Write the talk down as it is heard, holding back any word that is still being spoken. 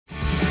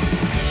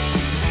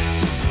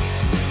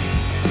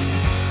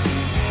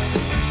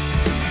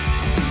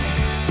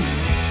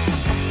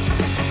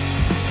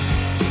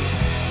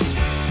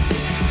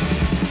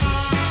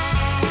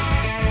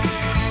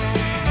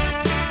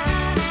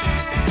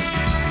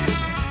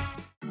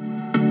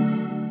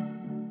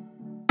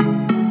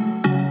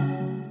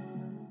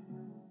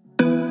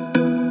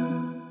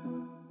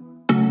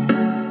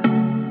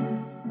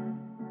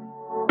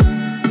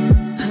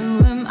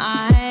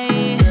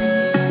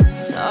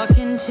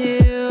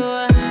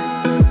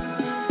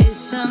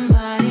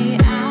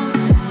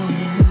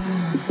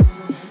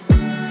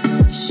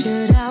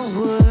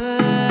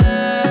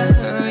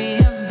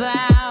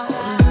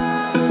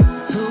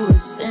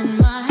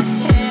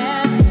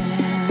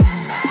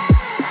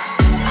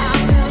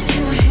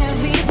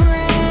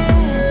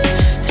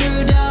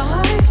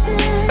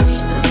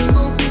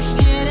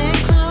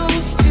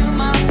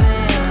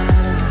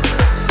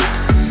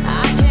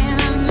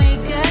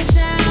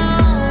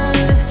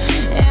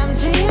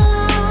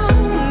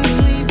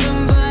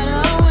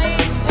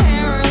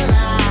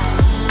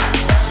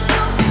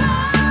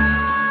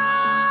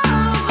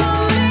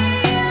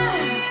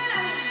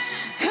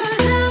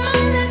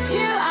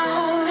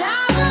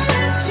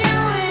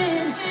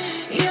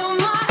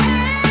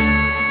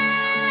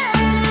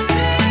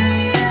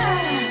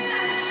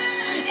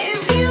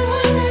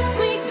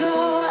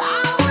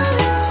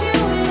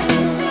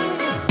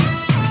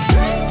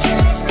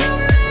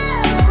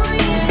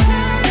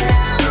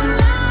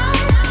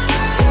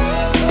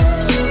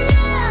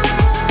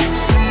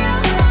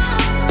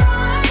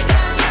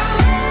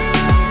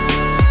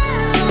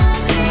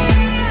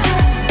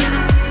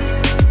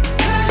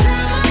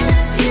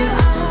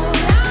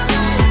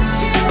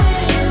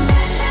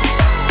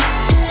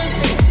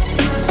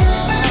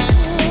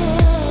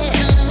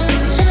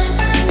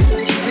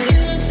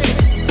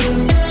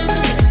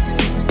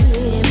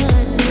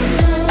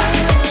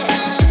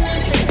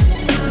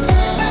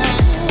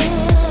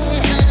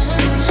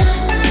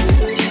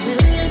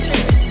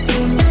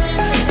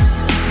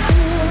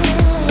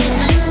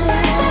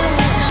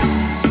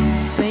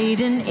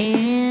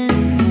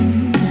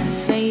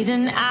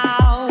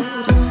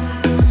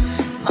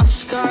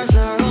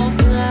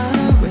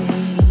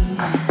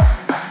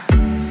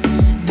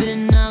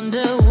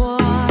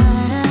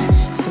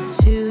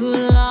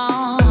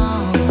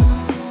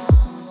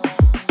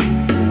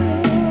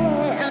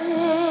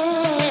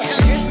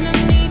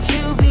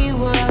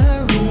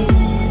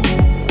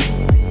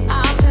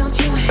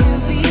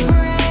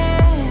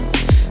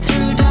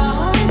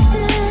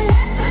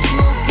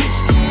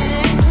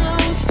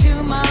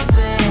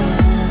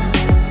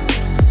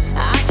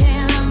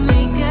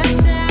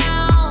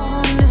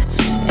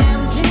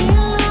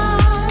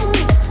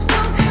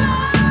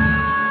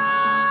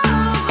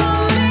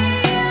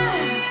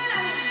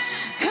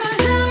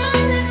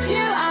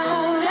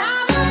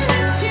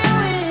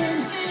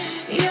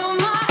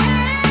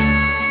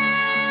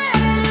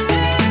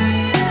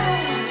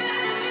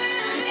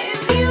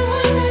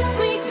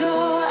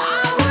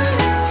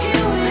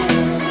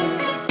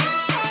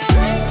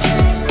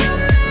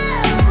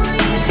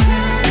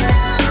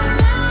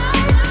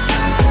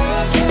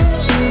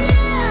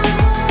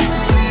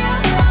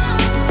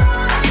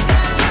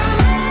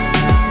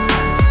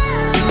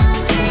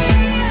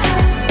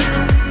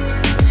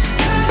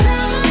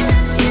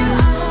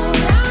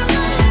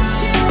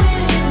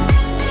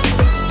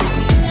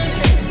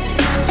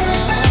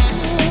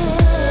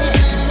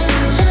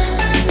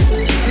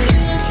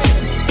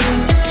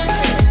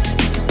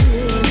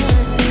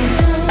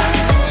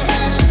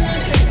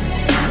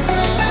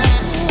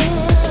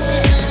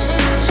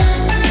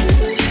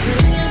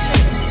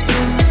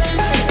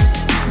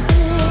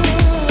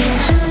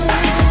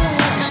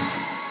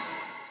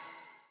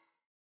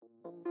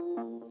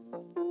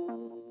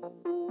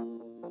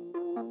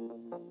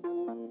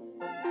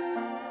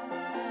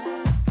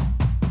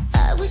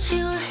wish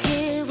you were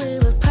here, we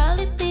would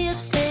probably be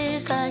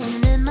upstairs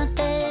lying in my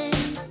bed.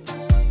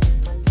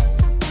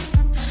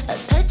 I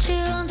pet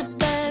you on the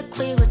back,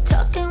 we would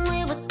talk and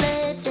we would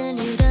laugh, and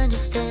you'd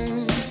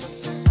understand.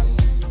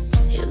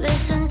 You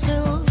listen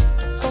to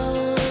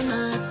all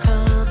my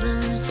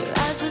problems, your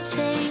eyes would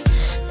say,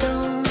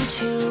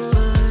 don't you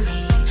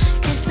worry.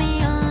 Kiss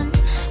me on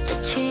the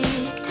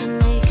cheek to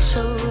make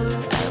sure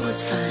I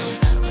was fine.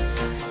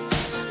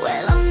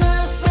 Well, I'm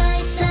not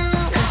right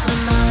now, 'cause my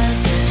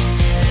mother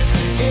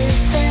never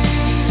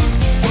listens,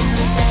 and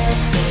my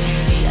dad's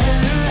barely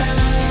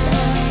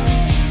around,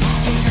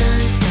 and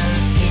I'm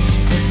stuck in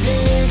the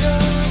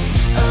middle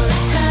all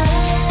the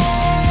time.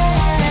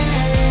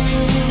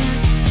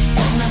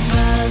 And my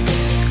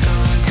brother's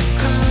gone to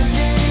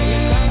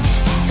college,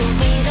 so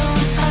we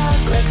don't talk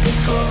like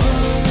before.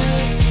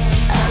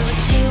 I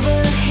wish you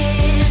were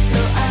here so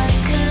I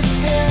could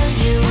tell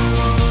you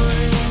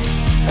more,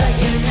 but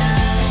you're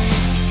not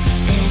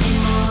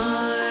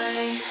anymore.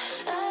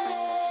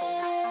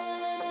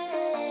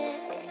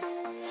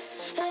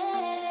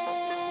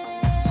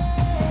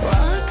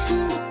 Walks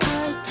in the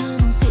park,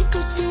 telling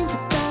secrets in the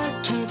dark,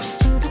 trips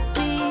to the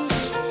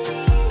beach.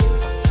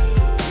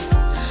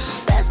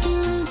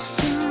 Basking in the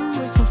sun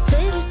was your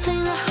favorite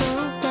thing. I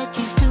hope that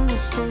you do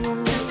it still.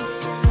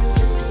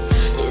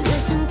 You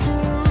listen to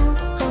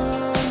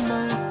all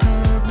my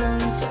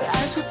problems, your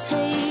eyes would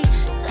say,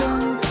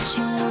 don't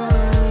you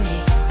worry.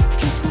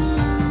 Kiss me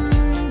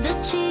on the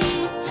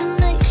cheek to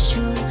make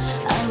sure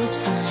I was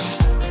fine.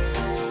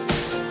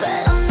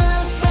 But I'm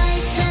not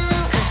right now,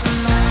 'cause my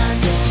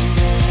mother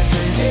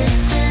never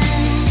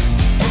listens,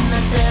 and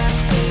my dad's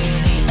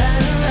barely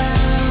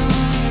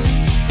around,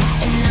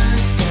 and I'm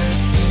stuck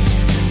in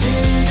the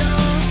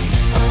middle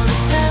all the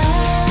time.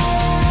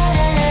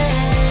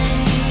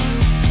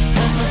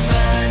 And my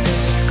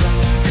brother's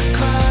gone to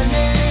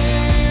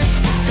college,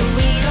 so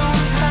we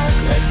don't talk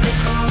like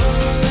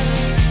before.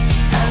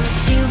 I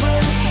wish you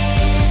were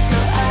here so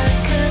I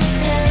could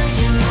tell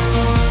you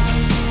more.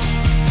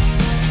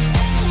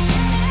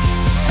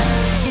 I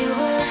wish you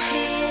were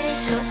here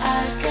so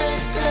I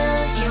could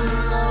tell you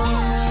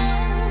more,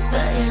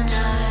 but you're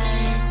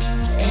not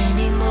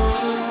anymore.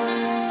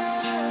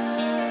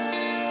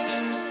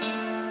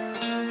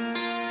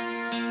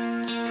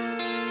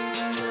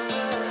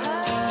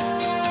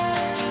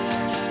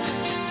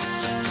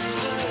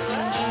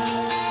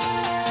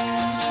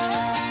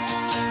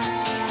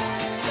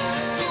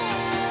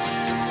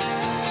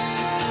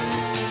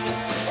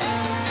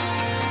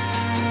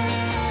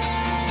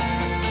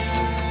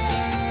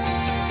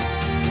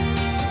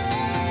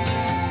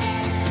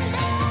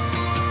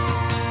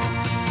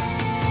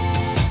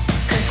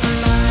 Cause my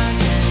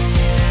mother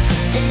never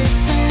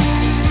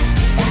listens,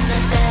 and my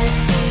dad's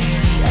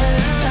barely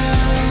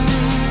around,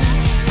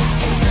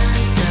 and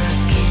I'm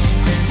stuck in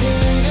the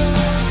middle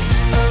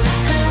all the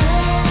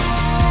time.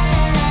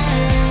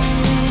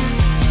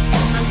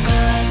 And my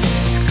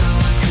brother's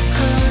gone to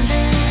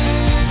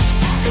college,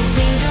 so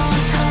we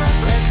don't talk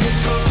like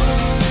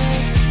before.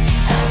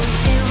 I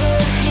wish you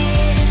were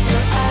here so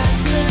I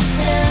could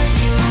tell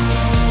you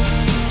more.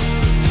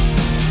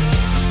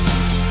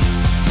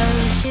 I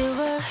wish you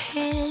were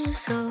here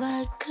so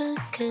I could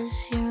kiss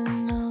your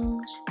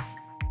nose,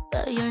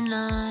 but you're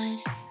not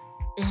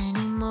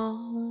anymore.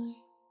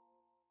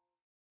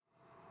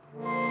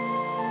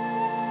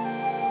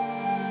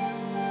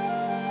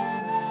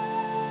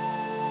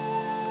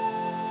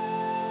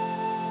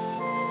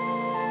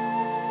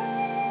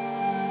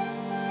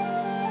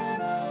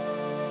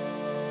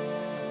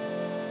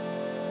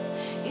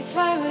 If I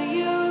were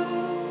you,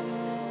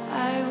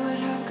 I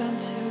would have gone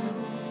too.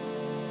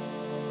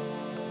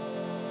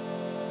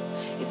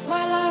 If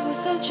my life was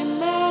such a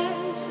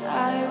mess,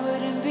 I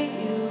wouldn't be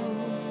you.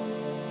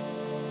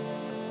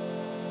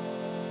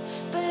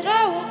 But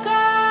I woke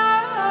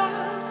up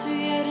to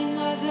yet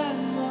another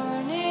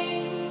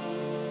morning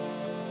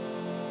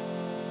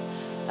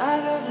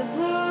out of the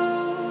blue.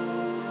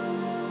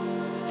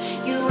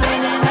 You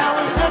went and I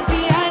was left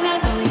behind. I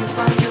know you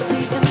found your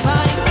peace and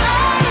find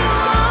all you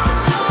want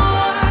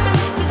more,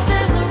 'cause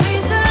there's no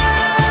reason.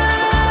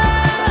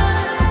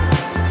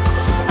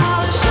 I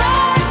will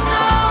shed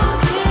no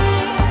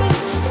tears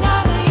now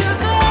that you're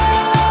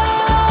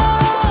gone.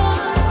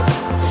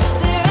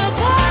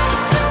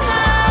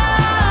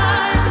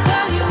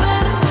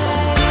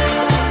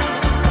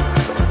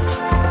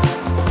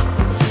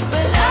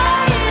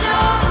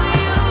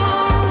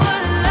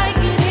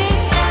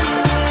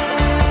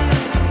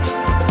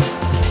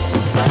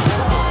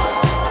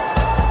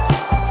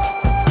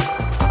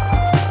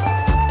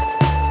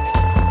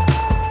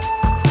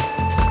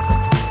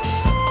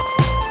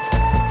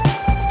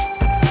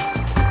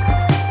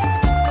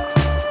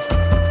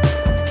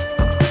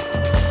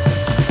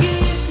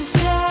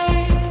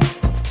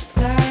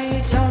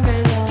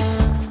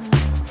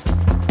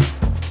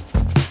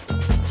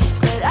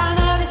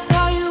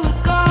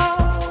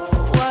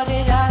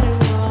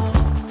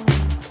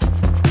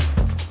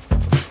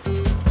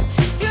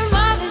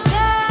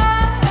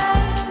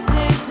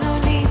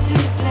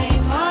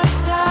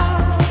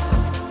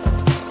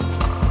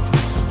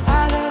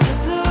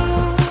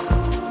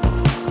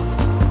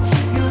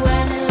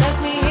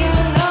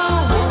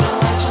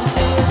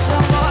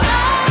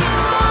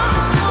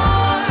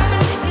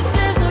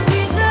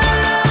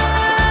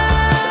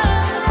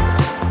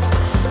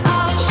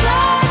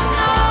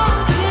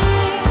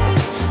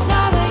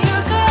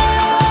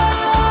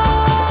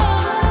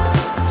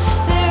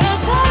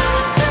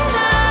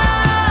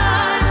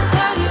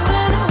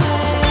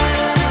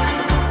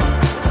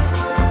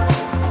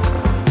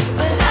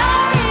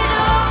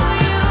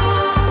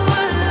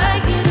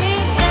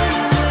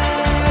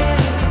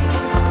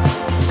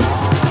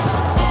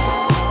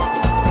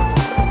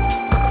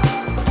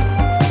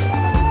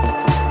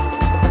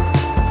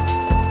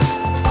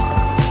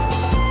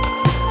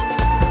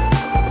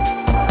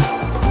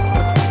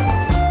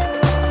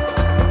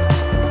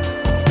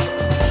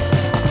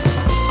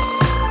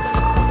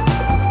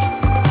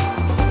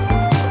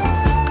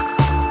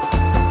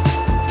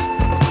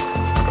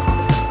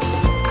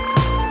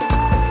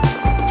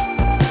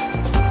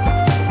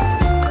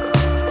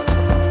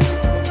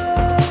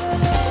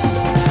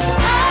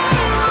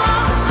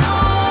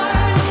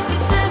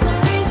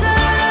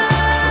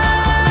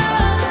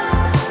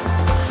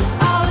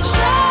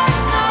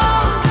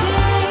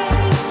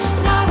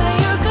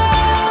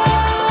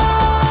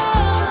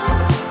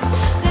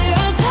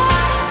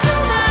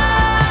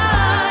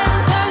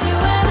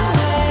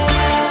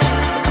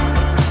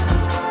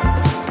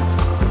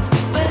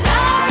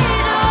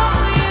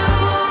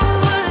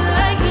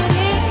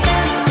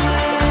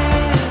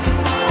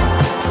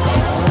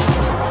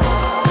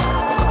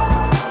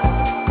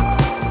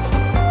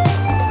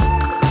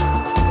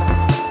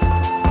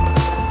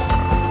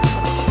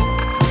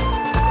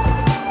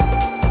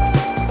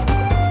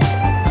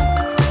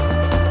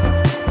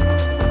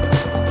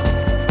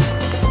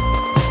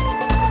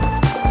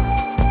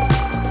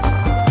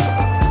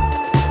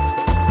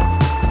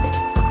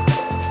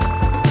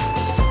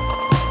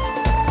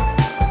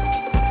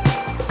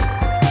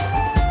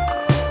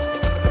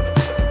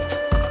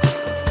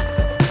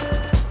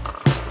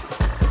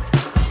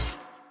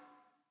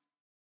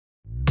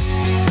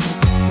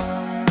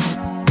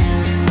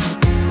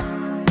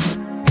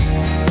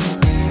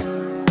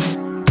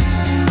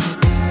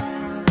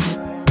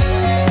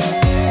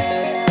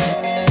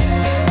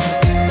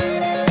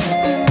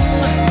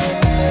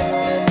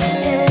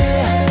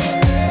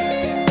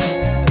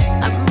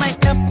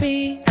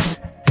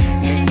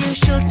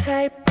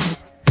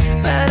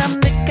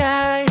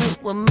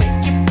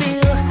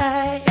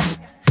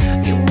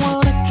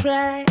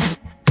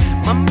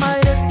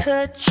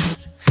 touch.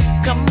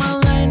 Come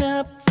on, line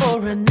up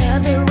for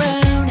another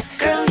round.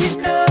 Girl,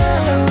 you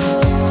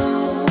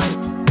know.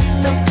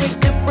 So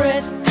take a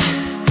breath.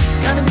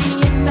 Gonna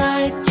be a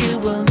night you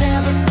will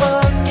never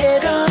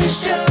forget on the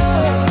show.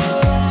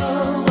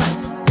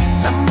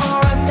 Some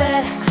more of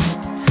that.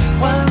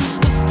 Once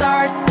we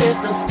start,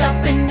 there's no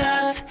stopping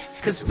us.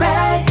 'Cause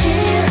right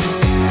here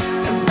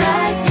and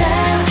right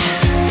now,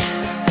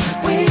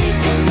 we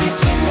can mix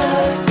with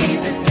love, be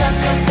the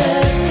talk of the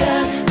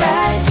town.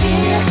 Right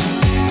here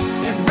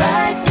and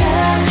right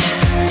now,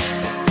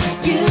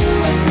 you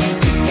and me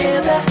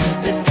together,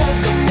 the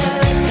talk of the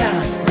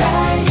town.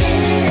 Right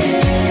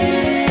here,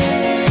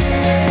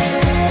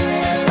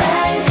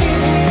 right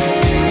here.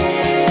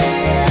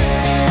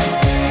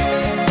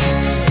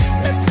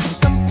 Let's have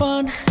some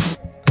fun,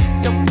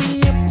 don't be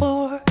a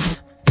bore.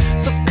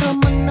 So come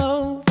on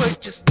over,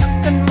 just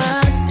knock on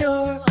my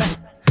door.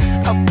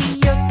 I'll be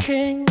your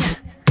king,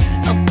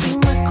 I'll be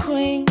my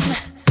queen.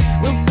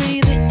 We'll be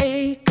the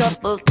A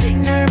couple they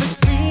never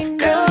seen.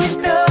 Girl, you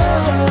know.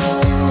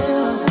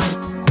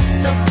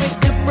 So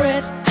take a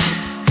breath.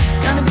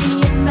 Gonna be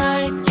a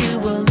night you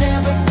will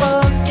never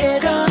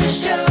forget on the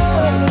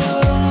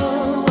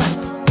show.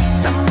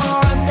 Some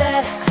more of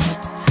that.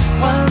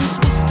 Once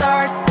we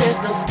start,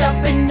 there's no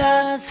stopping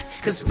us.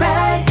 'Cause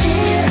right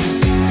here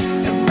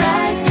and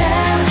right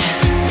now,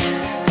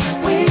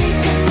 we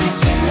can mix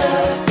with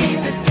love, be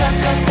the talk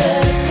of the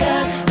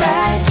town.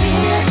 Right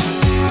here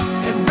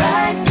and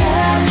right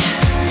now,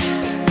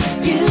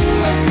 you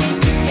and me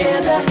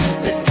together,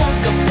 the talk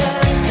of the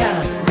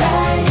town.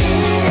 Right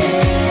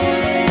here,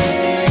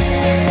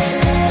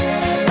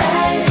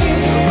 right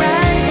here,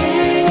 right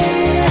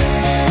here.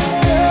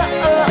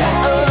 Oh,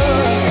 oh, oh.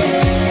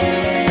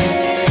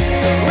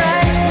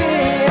 Right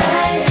here,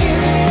 right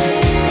here.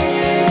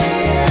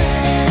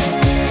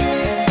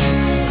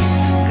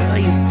 Girl,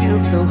 you feel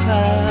so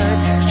hard.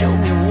 Show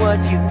me what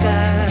you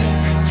got.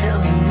 Tell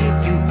me if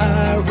you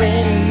are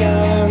ready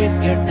or if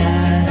you're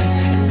not.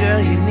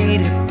 Girl, you need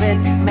a bit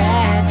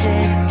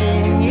magic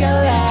in your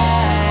life.